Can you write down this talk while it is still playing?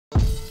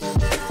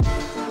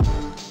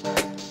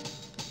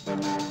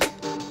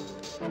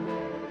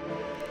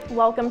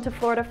Welcome to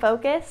Florida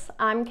Focus.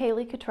 I'm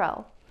Caylee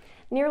Cottrell.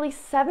 Nearly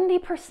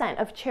 70%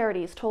 of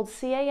charities told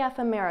CAF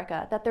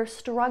America that they're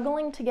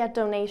struggling to get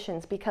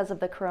donations because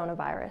of the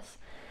coronavirus.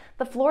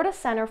 The Florida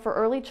Center for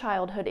Early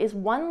Childhood is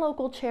one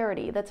local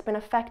charity that's been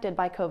affected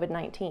by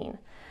COVID-19.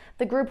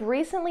 The group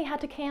recently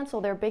had to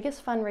cancel their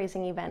biggest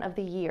fundraising event of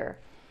the year.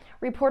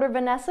 Reporter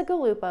Vanessa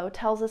Galluppo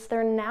tells us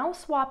they're now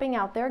swapping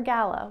out their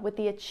gala with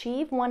the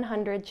Achieve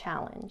 100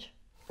 Challenge.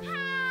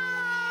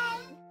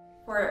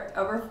 For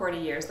over 40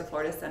 years, the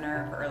Florida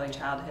Center for Early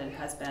Childhood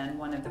has been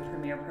one of the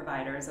premier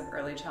providers of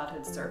early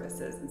childhood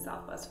services in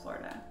Southwest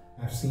Florida.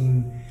 I've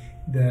seen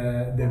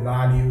the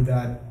value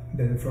that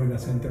the Florida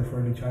Center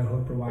for Early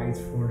Childhood provides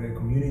for the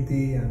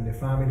community and the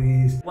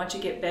families. Once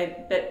you get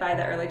bit by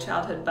the early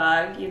childhood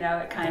bug,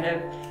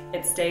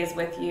 it stays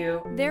with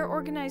you. Their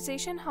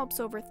organization helps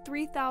over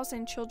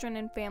 3,000 children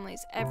and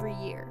families every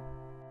year.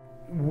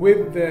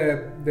 With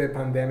the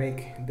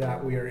pandemic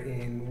that we are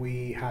in,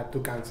 we had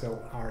to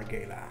cancel our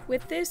gala.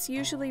 With this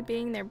usually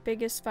being their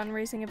biggest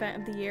fundraising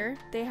event of the year,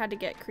 they had to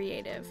get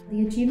creative.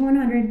 The Achieve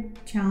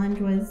 100 Challenge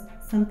was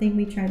something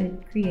we tried to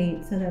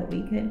create so that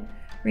we could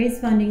raise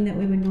funding that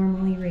we would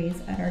normally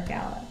raise at our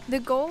gala. The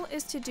goal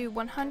is to do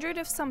 100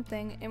 of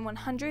something in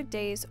 100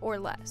 days or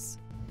less.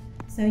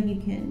 So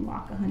you can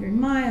walk 100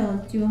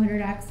 miles, do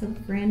 100 acts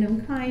of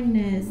random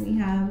kindness. We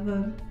have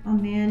a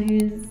man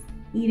who's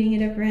eating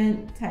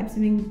different types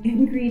of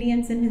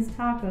ingredients in his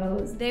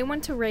tacos. They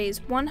want to raise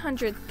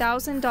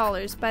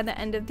 $100,000 by the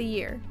end of the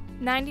year.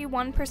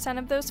 91%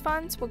 of those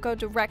funds will go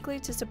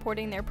directly to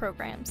supporting their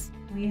programs.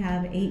 We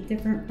have 8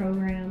 different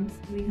programs.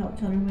 We help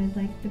children with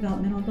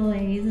developmental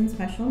delays and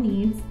special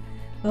needs,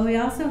 but we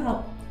also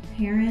help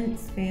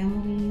parents,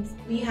 families.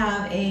 We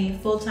have a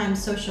full-time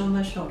social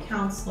emotional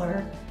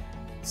counselor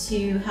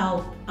to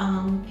help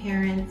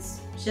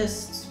parents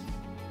just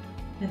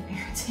with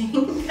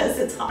parenting because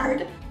it's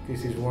hard.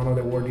 This is one of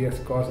the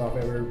worthiest causes I've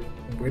ever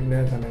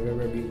witnessed and I've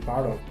ever been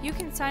part of. You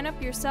can sign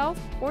up yourself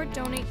or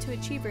donate to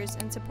Achievers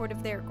in support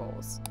of their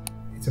goals.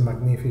 It's a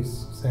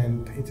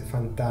magnificent, it's a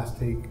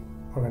fantastic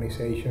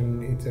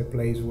organization. It's a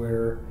place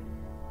where,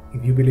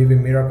 if you believe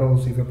in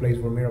miracles, it's a place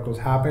where miracles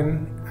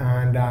happen.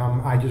 And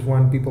I just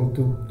want people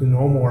to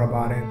know more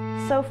about it.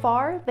 So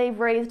far, they've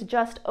raised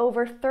just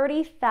over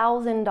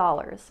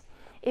 $30,000.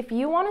 If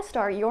you want to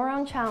start your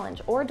own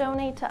challenge or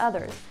donate to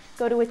others,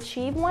 go to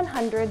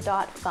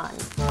achieve100.fun.